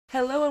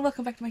Hello and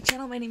welcome back to my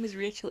channel. My name is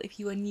Rachel. If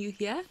you are new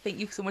here, thank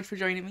you so much for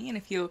joining me, and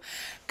if you're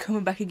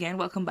coming back again,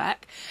 welcome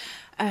back.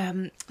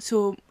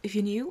 So if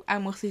you're new, I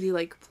mostly do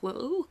like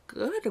oh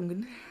god, I'm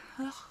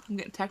getting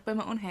attacked by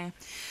my own hair.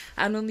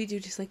 I normally do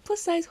just like plus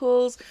size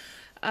hauls,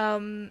 a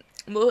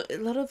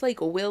lot of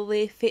like will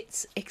they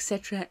fits,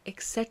 etc,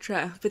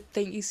 etc. But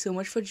thank you so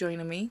much for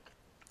joining me.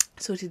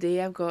 So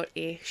today I've got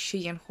a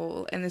Shein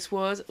haul, and this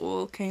was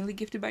all kindly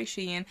gifted by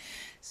Shein,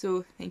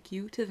 so thank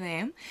you to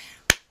them.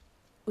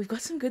 We've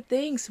got some good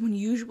things, some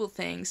unusual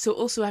things. So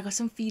also I got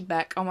some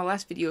feedback on my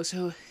last video.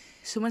 So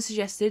someone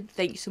suggested,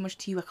 thank you so much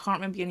to you, I can't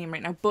remember your name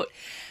right now, but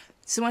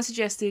someone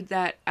suggested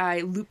that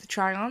I loop the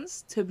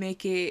try-ons to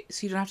make it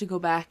so you don't have to go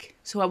back.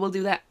 So I will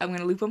do that. I'm going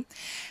to loop them.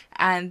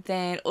 And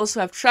then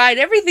also I've tried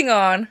everything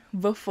on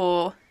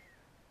before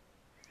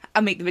I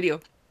make the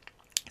video,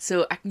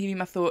 so I can give you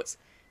my thoughts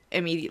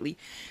immediately.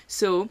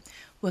 So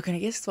we're going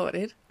to get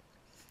started.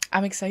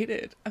 I'm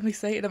excited.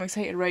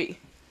 Right.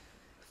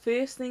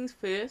 First things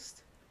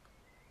first.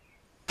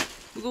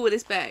 We'll go with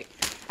this bag.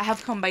 I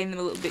have combined them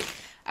a little bit.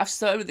 I've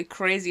started with the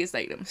craziest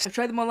items. I've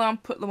tried them all on,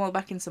 put them all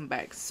back in some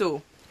bags.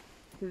 So,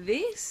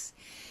 this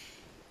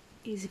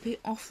is a bit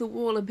off the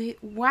wall, a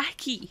bit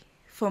wacky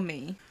for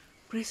me.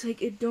 But it's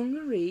like a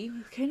dungaree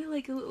with kind of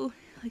like a little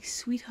like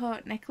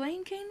sweetheart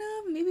neckline, kind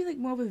of. Maybe like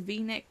more of a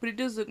V-neck, but it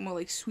does look more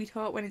like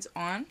sweetheart when it's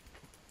on.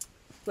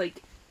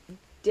 Like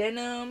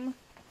denim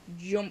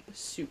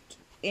jumpsuit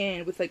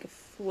and with like a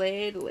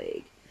flared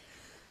leg.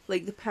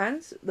 Like the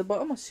pants, the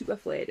bottom are super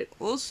flared.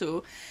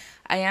 Also,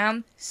 I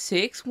am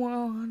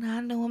 6'1".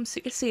 I know I'm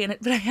sick of saying it,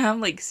 but I am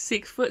like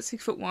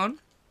 6'1",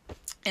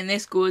 and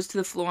this goes to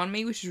the floor on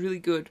me, which is really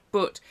good.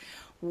 But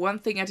one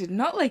thing I did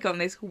not like on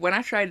this when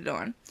I tried it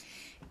on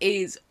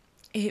is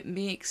it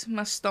makes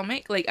my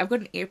stomach, like I've got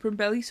an apron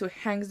belly, so it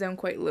hangs down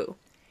quite low.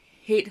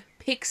 It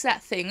picks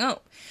that thing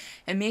up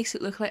and makes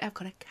it look like I've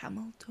got a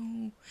camel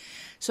toe.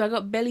 So I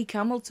got belly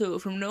camel toe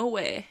from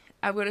nowhere.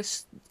 I've got a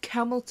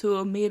camel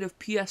toe made of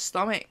pure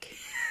stomach.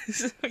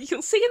 So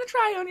you'll see in the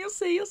try on, you'll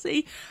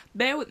see.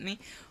 Bear with me.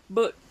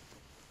 But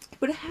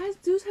it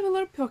does have a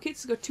lot of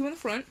pockets. It's got 2 in the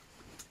front,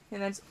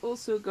 and then it's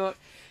also got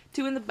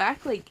 2 in the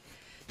back, like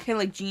kind of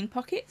like jean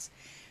pockets.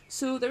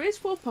 So there is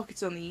 4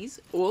 pockets on these,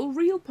 all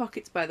real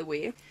pockets by the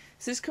way.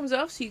 So this comes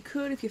off, so you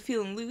could, if you're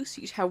feeling loose,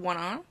 you just have one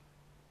on.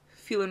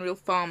 Feeling real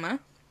farmer.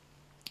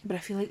 But I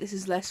feel like this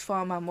is less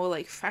farmer, more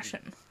like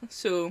fashion.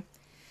 So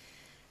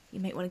you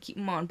might want to keep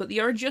them on. But they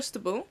are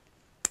adjustable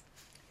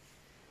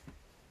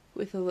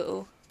with a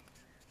little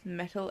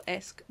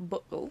metal-esque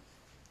buckle.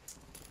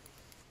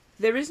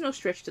 There is no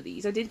stretch to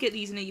these. I did get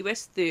these in a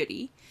US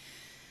 30.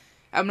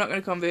 I'm not going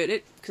to convert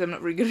it because I'm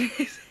not very good at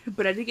it.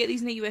 But I did get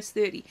these in a US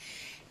 30.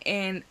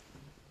 And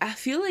I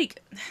feel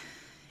like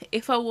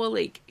if I wore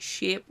like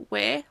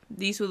shapewear,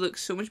 these would look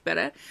so much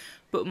better.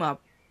 But my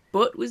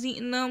butt was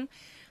eating them.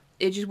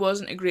 It just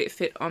wasn't a great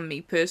fit on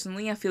me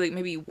personally. I feel like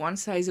maybe one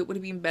size it would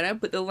have been better,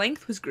 but the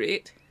length was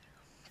great.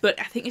 But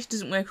I think it just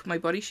doesn't work with my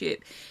body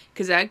shape,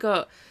 because I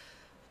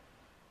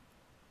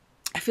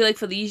feel like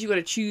for these you got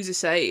to choose a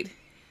side.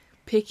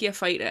 Pick your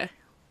fighter,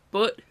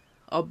 butt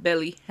or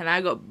belly, and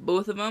I got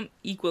both of them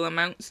equal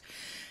amounts.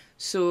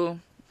 So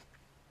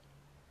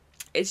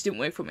it just didn't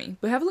work for me.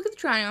 But have a look at the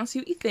try on, see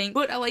what you think.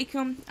 But I like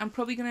them. I'm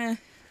probably gonna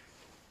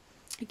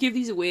give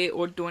these away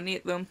or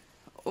donate them,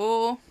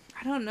 or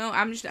I don't know,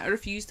 I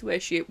refuse to wear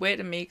shapewear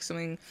to make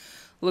something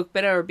look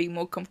better or be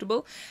more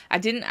comfortable. I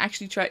didn't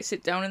actually try to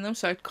sit down in them,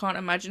 so I can't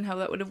imagine how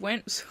that would have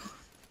went, so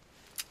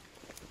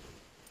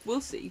we'll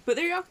see. But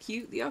they are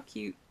cute,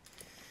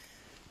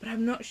 but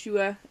I'm not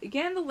sure.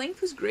 Again, the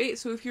length was great,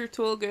 so if you're a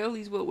tall girl,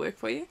 these will work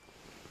for you.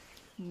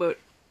 But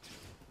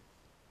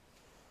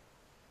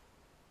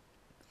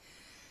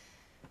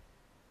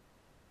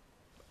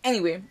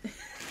anyway,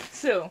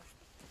 so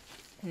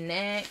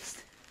next.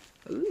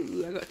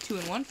 Ooh, I got 2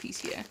 in one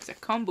piece here because I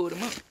comboed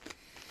them up.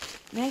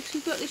 Next,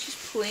 we've got this just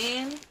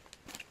plain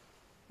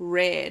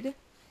red.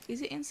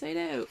 Is it inside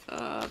out?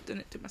 Oh, I've done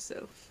it to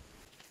myself.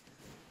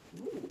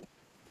 Ooh.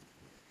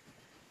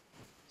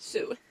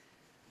 So,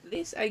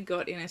 this I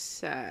got in a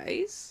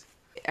size.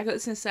 I got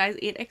this in a size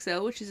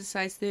 8XL, which is a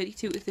size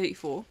 32 to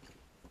 34.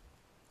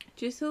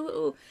 Just a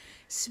little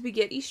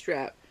spaghetti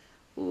strap,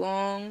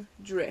 long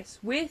dress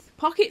with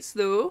pockets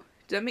though.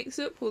 Did I make this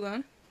up? Hold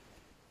on.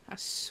 I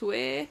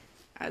swear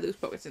I had those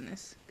pockets in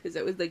this, because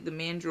that was like the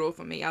main draw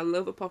for me. I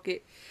love a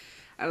pocket.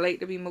 I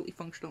like to be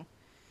multifunctional.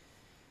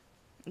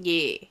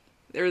 Yeah,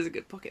 there is a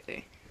good pocket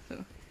there.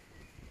 So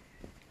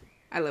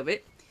I love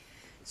it.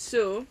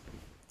 So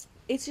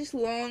it's just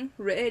long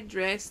red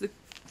dress. The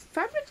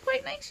fabric's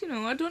quite nice, you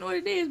know. I don't know what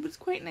it is, but it's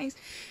quite nice.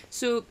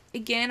 So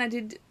again,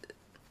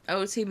 I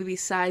would say maybe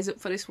size up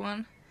for this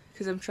one,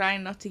 because I'm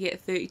trying not to get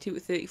 32 to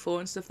 34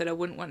 and stuff that I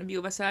wouldn't want to be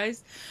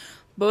oversized.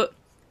 But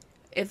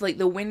if like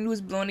the wind was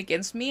blowing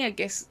against me, I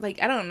guess,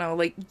 like, I don't know,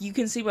 like you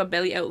can see my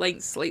belly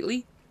outline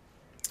slightly.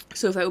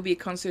 So if that would be a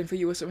concern for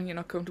you or something you're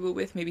not comfortable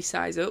with, maybe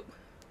size up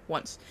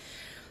once.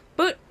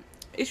 But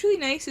it's really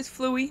nice, it's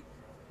flowy.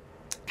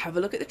 Have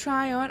a look at the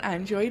try on. I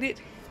enjoyed it.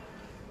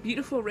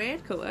 Beautiful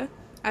red colour.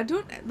 I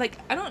don't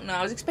know.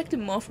 I was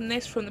expecting more from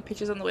this from the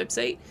pictures on the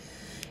website.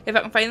 If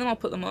I can find them, I'll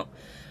put them up.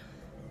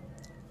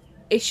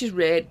 It's just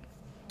red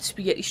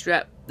spaghetti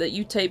strap. That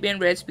you type in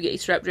red spaghetti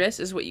strap dress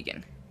is what you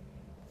get.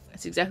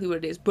 That's exactly what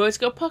it is. But it's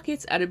got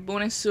pockets, added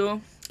bonus,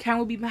 so can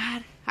we be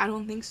mad? I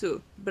don't think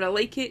so. But I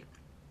like it.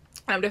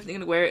 I'm definitely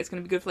going to wear it. It's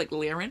going to be good for like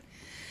layering.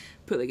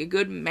 Put like a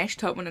good mesh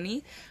top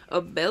underneath,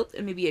 a belt,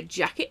 and maybe a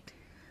jacket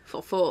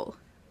for fall.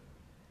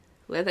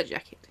 Leather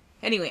jacket.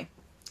 Anyway,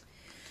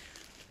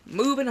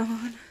 moving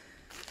on.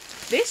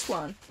 This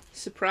one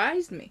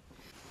surprised me.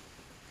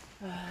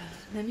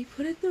 Let me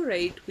put it the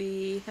right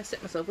way. I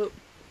set myself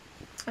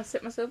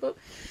up.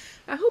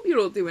 I hope you're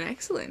all doing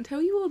excellent. How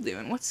are you all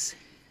doing? What's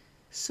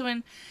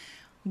something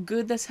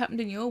good that's happened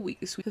in your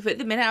week this week? At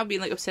the minute, I've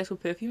been like obsessed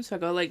with perfumes, so I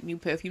got like new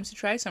perfumes to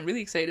try, so I'm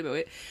really excited about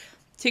it.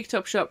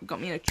 TikTok shop got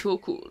me in a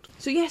chokehold.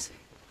 So yes,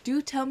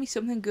 do tell me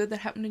something good that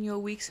happened in your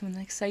week,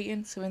 something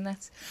exciting, something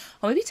that's...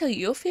 Or maybe tell you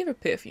your favourite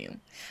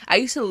perfume. I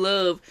used to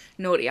love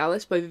Naughty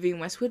Alice by Vivienne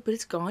Westwood, but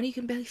it's gone. You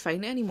can barely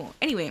find it anymore.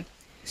 Anyway,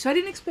 so I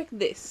didn't expect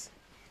this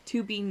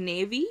to be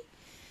navy.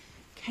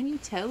 Can you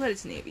tell that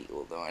it's navy?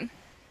 Hold on.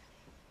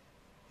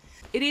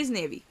 It is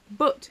navy,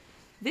 but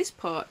this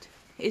part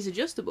is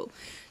adjustable.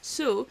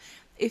 So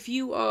if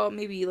you are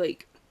maybe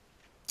like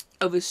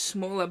of a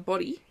smaller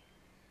body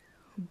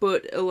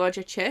but a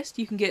larger chest,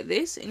 you can get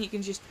this and you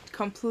can just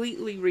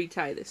completely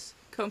retie this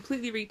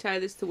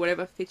to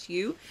whatever fits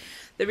you.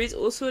 There is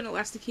also an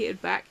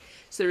elasticated back,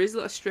 so there is a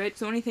lot of stretch.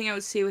 The only thing I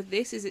would say with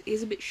this is it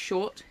is a bit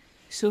short,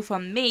 so for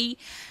me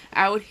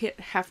I would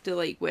have to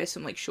like wear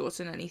some like shorts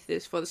underneath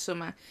this for the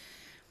summer.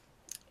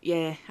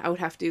 Yeah, I would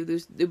have to.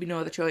 There'd be no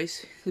other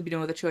choice. But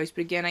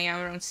again, I am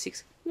around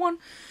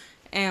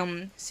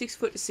 6'1", 6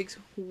 foot to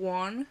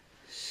 6'1",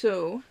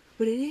 so...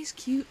 But it is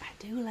cute. I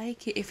do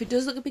like it. If it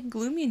does look a bit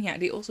gloomy in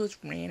here, also it's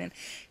raining.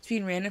 It's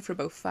been raining for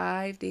about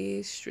 5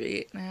 days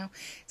straight now.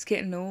 It's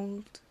getting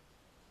old.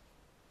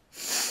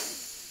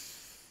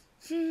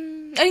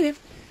 Anyway.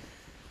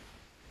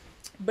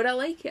 But I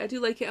like it. I do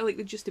like it. I like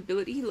the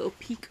adjustability. Little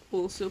peek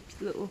also.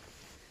 Little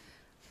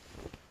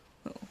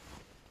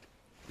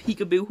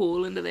peekaboo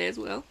hole into there as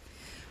well.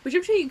 Which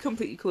I'm sure you can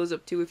completely close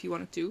up to if you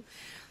wanted to.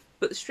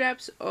 But the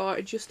straps are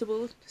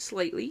adjustable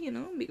slightly, you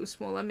know, make them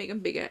smaller, make them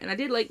bigger. And I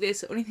did like this.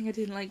 The only thing I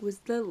didn't like was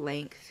the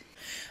length.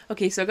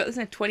 Okay, so I got this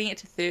in a 28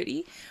 to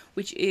 30,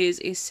 which is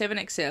a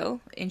 7XL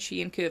in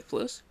Shein Curve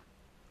Plus.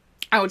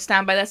 I would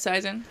stand by that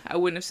sizing. I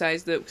wouldn't have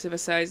sized up, because if I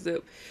sized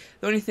up,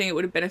 the only thing it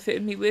would have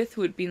benefited me with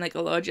would be like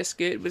a larger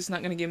skirt, but it's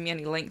not going to give me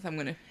any length, I'm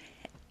going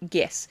to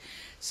guess.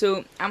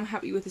 So I'm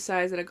happy with the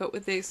size that I got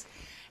with this.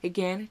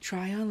 Again,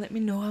 try on, let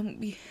me know. I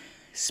won't be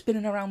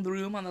spinning around the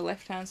room on the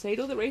left hand side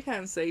or the right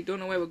hand side. Don't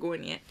know where we're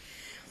going yet.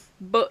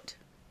 But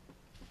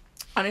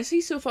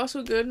honestly, so far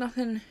so good.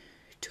 Nothing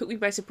took me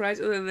by surprise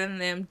other than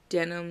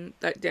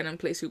that denim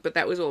play suit. But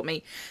that was all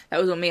me. I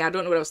don't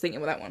know what I was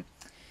thinking with that one.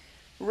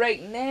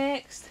 Right,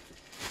 next.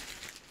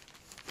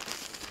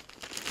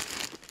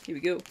 Here we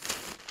go.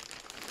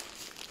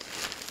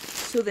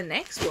 So the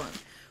next one.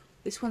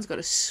 This one's got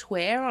a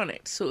swear on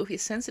it. So if you're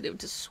sensitive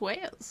to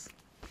swears,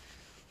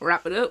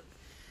 wrap it up.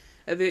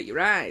 Avert your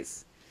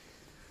eyes.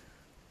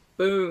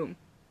 Boom.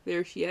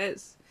 There she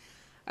is.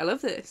 I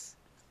love this.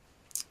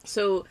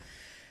 So,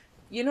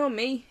 you know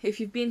me. If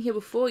you've been here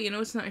before, you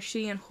know it's not a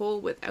Shein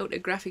haul without a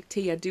graphic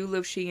tee. I do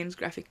love Shein's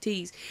graphic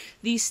tees.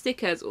 These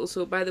stickers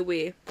also, by the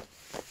way,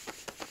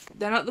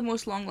 they're not the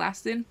most long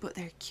lasting, but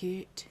they're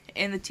cute.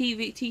 And the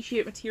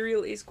t-shirt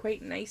material is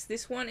quite nice.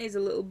 This one is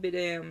a little bit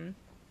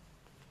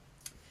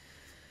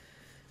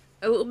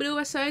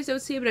oversized, I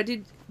would say, but I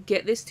did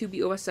get this to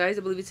be oversized.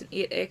 I believe it's an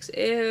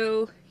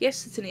 8XL.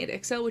 Yes, it's an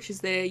 8XL, which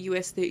is the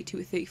US 32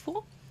 to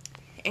 34.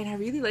 And I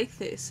really like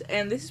this.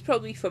 And this is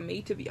probably, for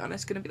me, to be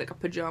honest, going to be like a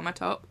pajama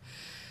top.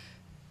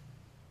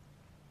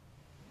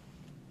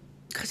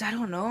 Because I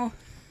don't know.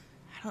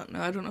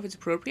 I don't know if it's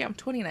appropriate. I'm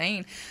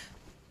 29.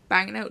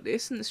 Banging out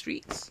this in the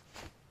streets.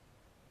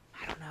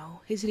 I don't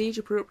know. Is it age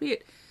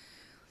appropriate?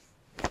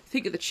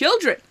 Think of the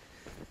children.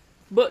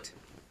 But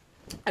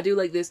I do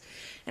like this,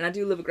 and I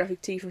do love a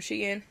graphic tee from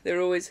Shein.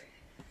 They're always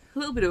a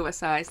little bit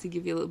oversized to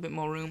give you a little bit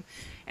more room.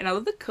 And I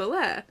love the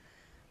colour.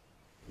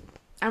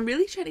 I'm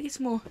really trying to get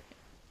some more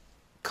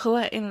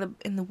colour in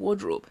the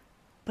wardrobe.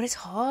 But it's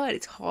hard.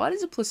 It's hard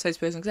as a plus size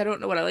person because I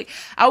don't know what I like.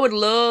 I would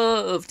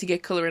love to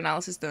get colour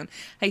analysis done.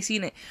 I've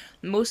seen it.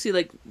 They're mostly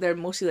like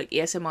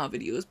ASMR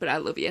videos, but I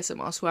love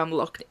ASMR, so I'm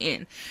locked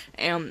in.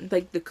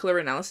 Like the colour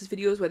analysis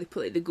videos where they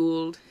put like the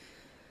gold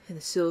and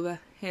the silver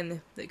and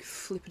they like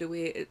flip it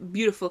away. It's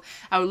beautiful.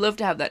 I would love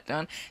to have that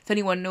done. If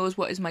anyone knows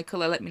what is my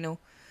colour, let me know.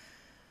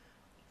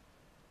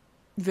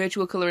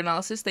 Virtual colour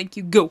analysis, thank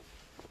you. Go.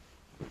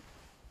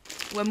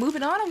 We're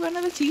moving on. I've got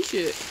another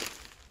t-shirt.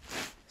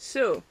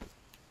 So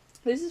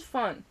this is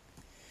fun.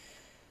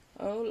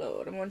 Oh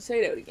lord, I'm gonna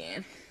say that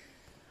again.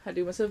 I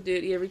do myself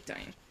dirty every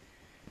time.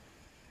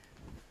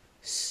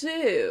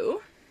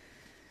 So,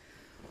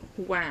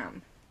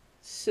 wham.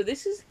 So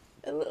this is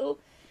a little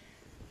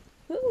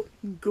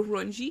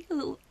grungy, a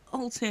little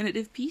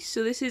alternative piece.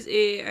 So this is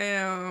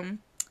a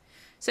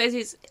Size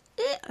is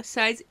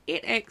size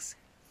 8X,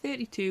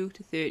 32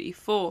 to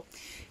 34.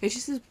 It's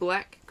just this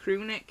black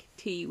crew neck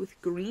tee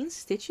with green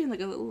stitching,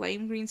 like a little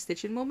lime green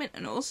stitching moment.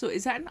 And also,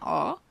 is that an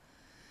R?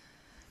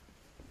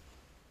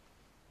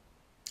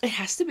 It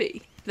has to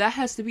be. That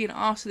has to be an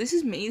R. So this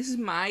is me. This is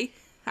my...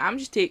 I'm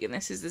just taking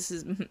this as this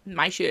is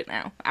my shirt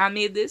now. I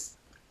made this.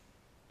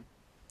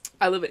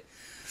 I love it.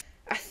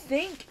 I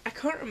think... I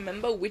can't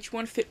remember which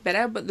one fit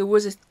better, but there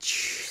was a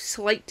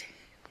slight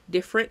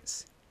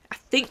difference. I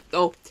think...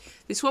 Oh,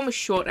 this one was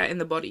shorter in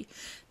the body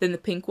than the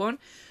pink one.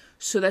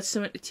 So that's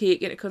something to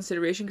take into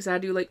consideration, because I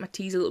do like my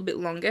tees a little bit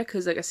longer,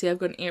 because like I say, I've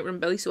got an apron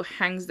belly, so it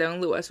hangs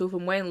down lower. So if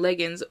I'm wearing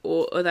leggings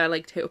or other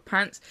like type of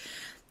pants,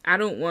 I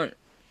don't want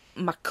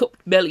my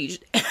cupped belly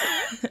just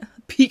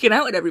peeking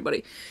out at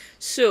everybody.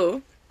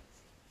 So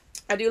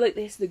I do like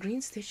this. The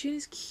green stitching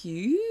is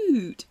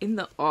cute in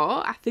the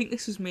R. I think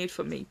this was made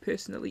for me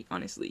personally,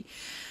 honestly.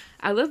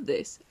 I love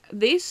this.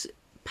 This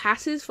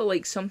passes for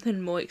like something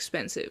more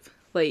expensive.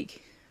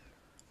 Like,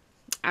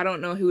 I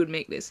don't know who would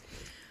make this,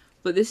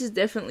 but this is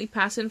definitely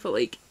passing for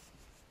like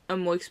a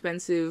more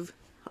expensive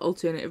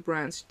alternative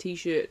brand's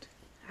t-shirt.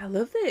 I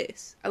love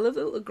this. I love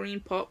the little green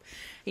pop.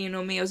 And you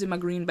know me, I was in my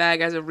green bag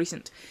as of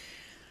recent.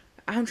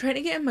 I'm trying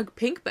to get in my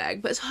pink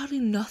bag, but there's hardly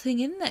nothing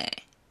in there.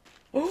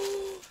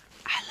 Oh,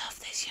 I love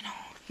this, you know.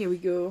 Here we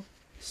go.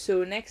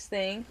 So next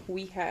thing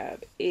we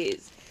have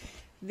is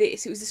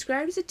this. It was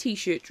described as a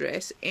t-shirt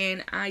dress,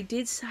 and I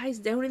did size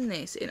down in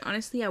this, and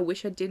honestly I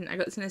wish I didn't. I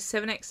got this in a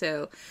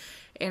 7XL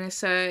and a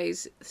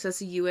size, so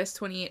that's a US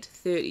 28 to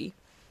 30.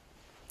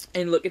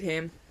 And look at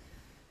him.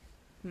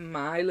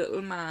 My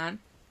little man.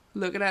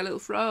 Look at that little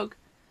frog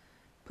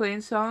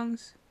playing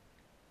songs.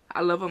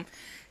 I love him.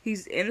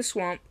 He's in the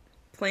swamp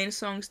playing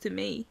songs to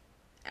me,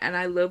 and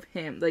I love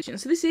him. Like,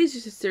 so this is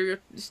just a stereo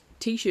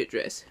t-shirt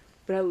dress,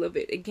 but I love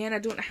it. Again, I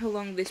don't know how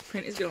long this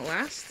print is gonna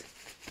last,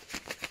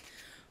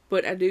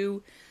 but I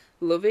do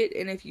love it.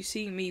 And if you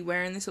see me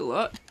wearing this a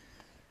lot,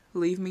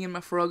 leave me and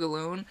my frog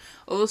alone.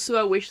 Also,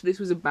 I wish this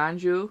was a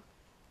banjo.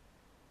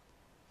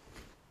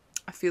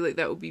 I feel like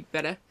that would be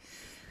better,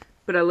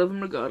 but I love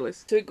him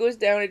regardless. So it goes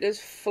down, it does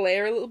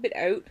flare a little bit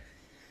out,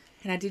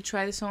 and I did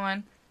try this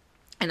on,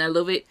 and I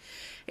love it.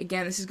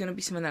 Again, this is going to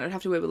be something that I'd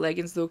have to wear with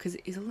leggings though, because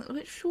it is a little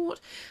bit short,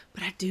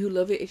 but I do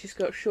love it. It's just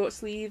got short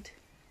sleeved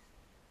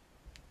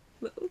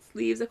little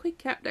sleeves. They're quite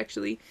capped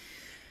actually.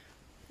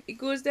 It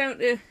goes down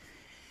to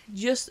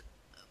just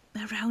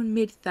around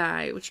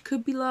mid-thigh, which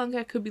could be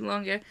longer,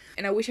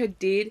 and I wish I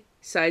did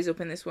size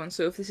up in this one.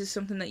 So if this is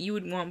something that you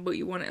would want, but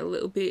you want it a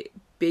little bit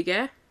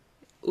bigger,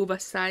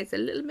 oversized, a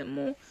little bit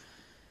more,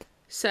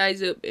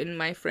 size up in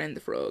my friend the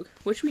frog.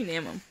 What should we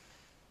name him?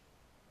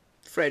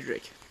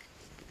 Frederick.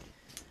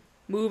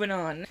 Moving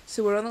on.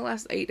 So we're on the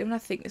last item, and I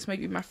think this might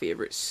be my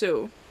favourite.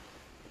 So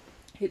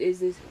it is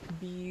this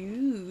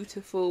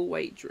beautiful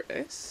white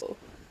dress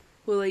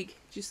with like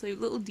just like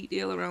little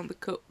detail around the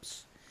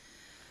cups.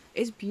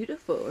 It's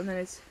beautiful, and then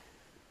it's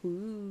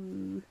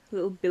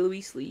little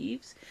billowy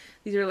sleeves.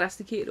 These are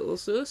elasticated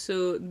also,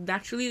 so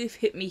naturally they've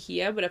hit me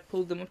here, but I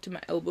pulled them up to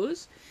my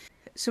elbows.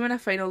 Something I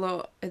find a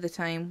lot at the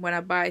time when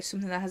I buy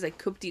something that has like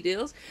cup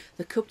details,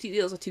 the cup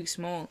details are too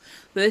small.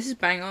 But this is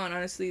bang on,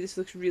 honestly. This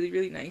looks really,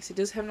 really nice. It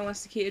does have an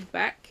elasticated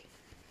back,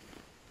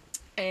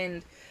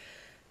 and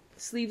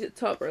sleeves at the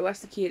top are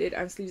elasticated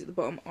and sleeves at the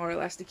bottom are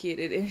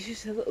elasticated, and it's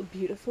just a little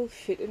beautiful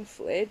fit and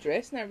flare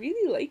dress, and I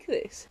really like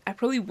this. I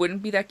probably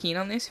wouldn't be that keen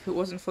on this if it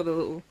wasn't for the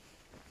little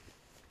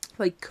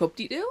like cup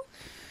detail,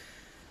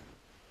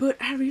 but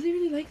I really,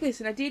 really like this,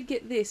 and I did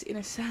get this in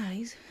a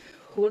size,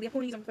 hold your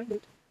ponies, I'm fine.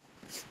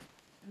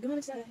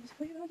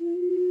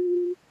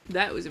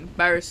 That was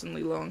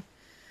embarrassingly long.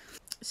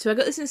 So I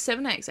got this in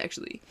 7X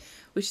actually,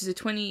 which is a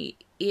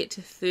 28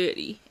 to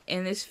 30,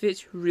 and this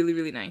fits really,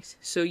 really nice.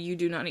 So you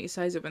do not need to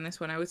size up in this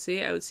one, I would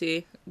say. I would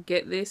say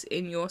get this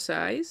in your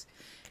size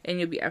and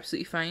you'll be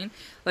absolutely fine.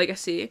 Like I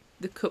say,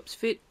 the cups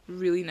fit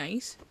really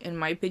nice, in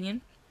my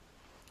opinion.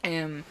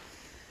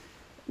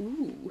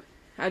 Ooh,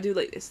 I do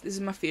like this. This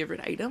is my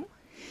favourite item.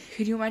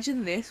 Could you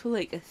imagine this with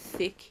like a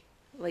thick,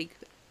 like,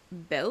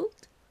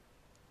 belt?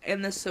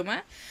 In the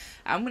summer,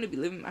 I'm going to be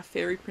living my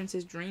fairy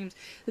princess dreams.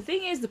 The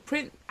thing is, the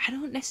print, I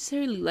don't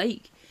necessarily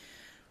like.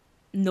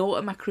 Nor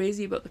am I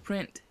crazy about the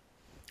print.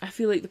 I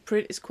feel like the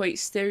print is quite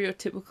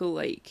stereotypical,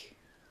 like,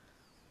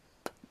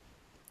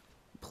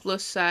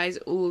 plus size,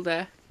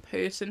 older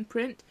person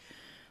print.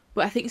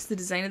 But I think it's the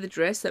design of the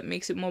dress that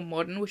makes it more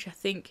modern, which I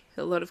think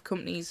a lot of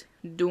companies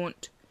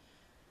don't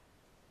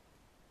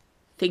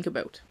think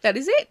about. That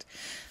is it.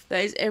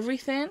 That is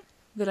everything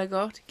that I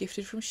got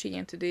gifted from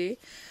Shein today.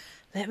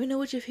 Let me know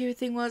what your favourite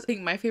thing was. I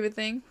think my favourite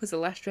thing was the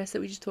last dress that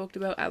we just talked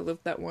about. I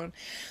loved that one.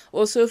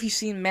 Also, if you've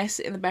seen mess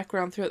in the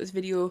background throughout this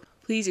video,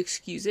 please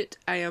excuse it.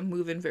 I am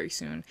moving very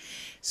soon,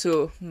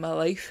 so my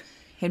life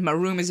in my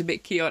room is a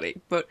bit chaotic,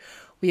 but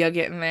we are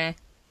getting there.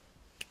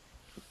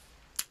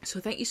 So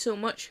thank you so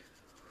much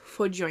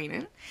for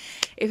joining.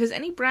 If there's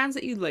any brands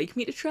that you'd like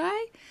me to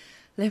try,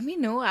 let me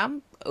know.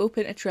 I'm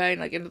open to trying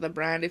like another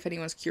brand if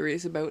anyone's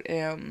curious about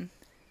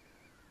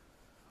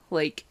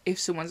Like if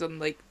someone's on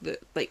like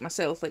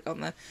myself, like on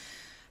the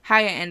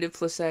higher end of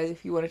plus size,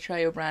 if you want to try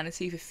your brand and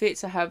see if it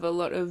fits, I have a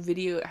lot of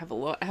video.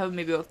 I have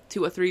maybe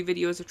 2 or 3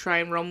 videos of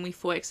trying Romley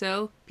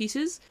 4XL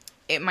pieces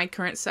at my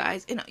current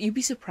size, and you'd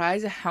be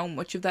surprised at how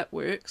much of that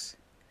works.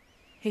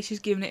 Hey, she's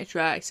giving it a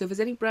try. So if there's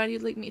any brand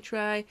you'd like me to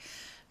try,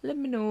 let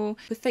me know.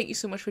 But thank you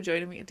so much for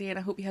joining me today, and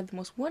I hope you had the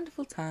most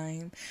wonderful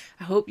time.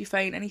 I hope you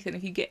find anything.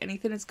 If you get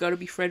anything, it's got to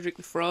be Frederick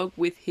the Frog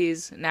with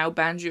his now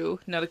banjo,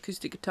 not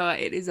acoustic guitar.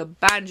 It is a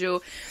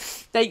banjo.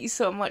 Thank you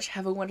so much.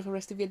 Have a wonderful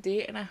rest of your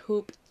day, and I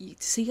hope to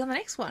see you on the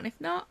next one.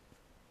 If not,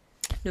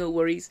 no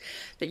worries.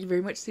 Thank you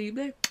very much. See you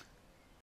there.